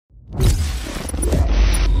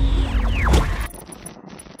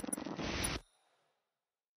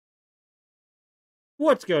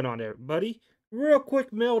What's going on, everybody? Real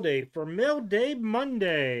quick mail day for Mail Day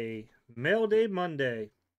Monday. Mail Day Monday.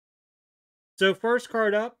 So, first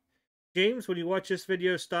card up, James, when you watch this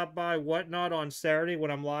video, stop by Whatnot on Saturday when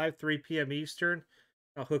I'm live, 3 p.m. Eastern.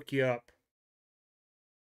 I'll hook you up.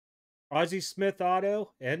 Ozzie Smith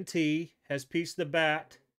Auto, NT, has piece of the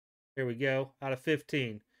bat. Here we go, out of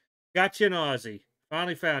 15. Got you an Ozzie.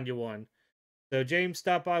 Finally found you one. So, James,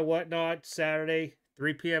 stop by Whatnot Saturday,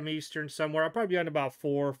 3 p.m. Eastern somewhere. I'll probably be on about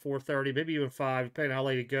 4, 4:30, maybe even 5, depending on how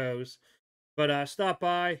late it goes. But stop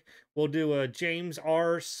by. We'll do a James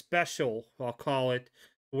R special, I'll call it,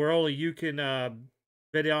 where only you can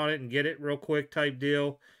bid on it and get it real quick type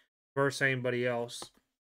deal versus anybody else.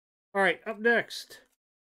 All right, up next.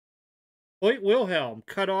 Hoyt Wilhelm,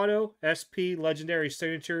 Cut Auto, SP, Legendary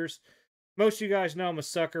Signatures. Most of you guys know I'm a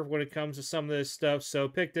sucker when it comes to some of this stuff, so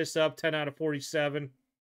pick this up, 10 out of 47.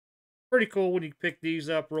 Pretty cool when you pick these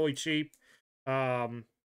up really cheap. I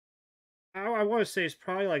want to say it's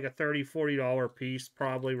probably like a $30, $40 piece,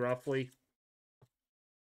 probably, roughly.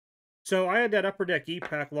 So I had that Upper Deck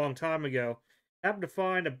E-Pack a long time ago. Happened to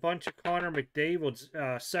find a bunch of Connor McDavid's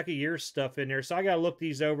second year stuff in there. So I got to look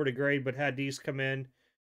these over to grade, but had these come in.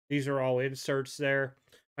 These are all inserts there.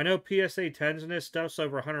 I know PSA 10s and this stuff's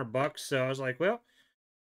over $100, so I was like, well,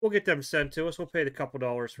 we'll get them sent to us. We'll pay the couple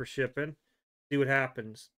dollars for shipping. See what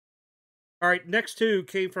happens. All right, next two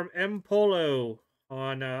came from M Polo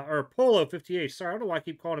on, or Polo 58. Sorry, I don't know why I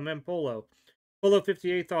keep calling him M Polo. Polo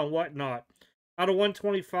 58th on Whatnot. Out of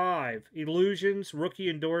 125, Illusions, rookie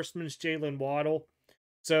endorsements, Jalen Waddle.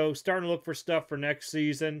 So starting to look for stuff for next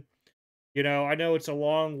season. You know, I know it's a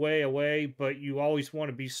long way away, but you always want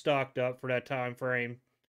to be stocked up for that time frame.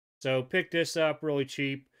 So pick this up really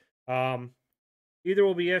cheap. Either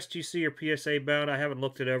will be SGC or PSA bound. I haven't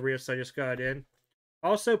looked it over yet, so I just got it in.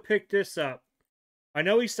 Also picked this up. I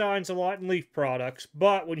know he signs a lot in Leaf products,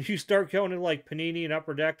 but when you start going to like Panini and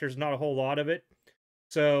Upper Deck, there's not a whole lot of it.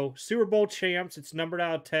 So, Super Bowl champs, it's numbered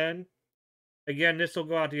out of 10. Again, this will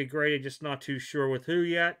go out to get graded, just not too sure with who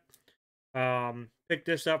yet. Picked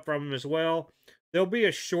this up from him as well. There'll be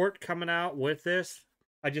a short coming out with this.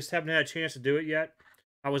 I just haven't had a chance to do it yet.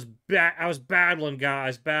 I was battling,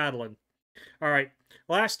 guys, battling. All right,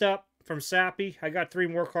 last up from Sappy. I got 3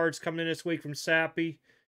 more cards coming in this week from Sappy,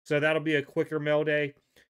 so that'll be a quicker mail day.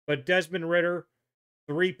 But Desmond Ritter,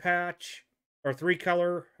 3-patch, or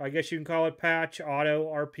 3-color, I guess you can call it, patch, auto,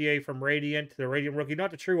 RPA from Radiant, the Radiant rookie. Not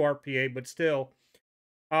the true RPA, but still.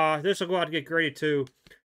 This will go out to get graded too.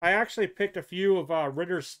 I actually picked a few of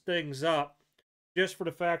Ritter's things up just for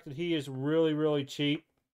the fact that he is really, really cheap.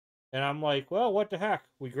 And I'm like, well, what the heck?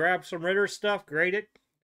 We grabbed some Ritter stuff, grade it.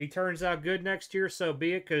 He turns out good next year, so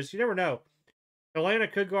be it, because you never know. Atlanta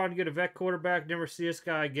could go out and get a vet quarterback, never see this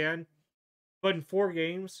guy again. But in 4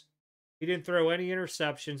 games, he didn't throw any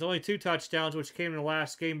interceptions, only 2 touchdowns, which came in the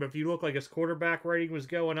last game. But if you look like his quarterback rating was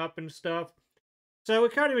going up and stuff. So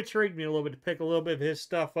it kind of intrigued me a little bit to pick a little bit of his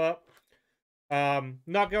stuff up.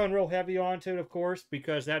 Not going real heavy onto it, of course,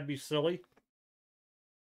 because that'd be silly.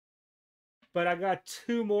 But I got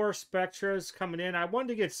 2 more Spectras coming in. I wanted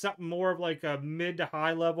to get something more of like a mid to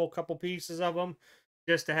high level, couple pieces of them,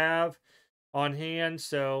 just to have on hand.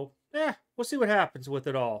 So, we'll see what happens with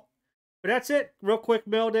it all. But that's it. Real quick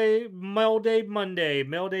Mail Day Monday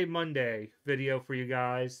video for you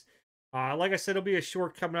guys. Like I said, it'll be a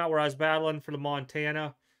short coming out where I was battling for the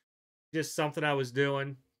Montana. Just something I was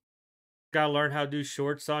doing. Gotta learn how to do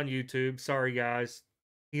shorts on YouTube. Sorry, guys.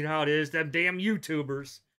 You know how it is, them damn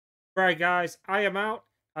YouTubers. Alright, guys, I am out.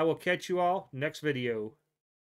 I will catch you all next video.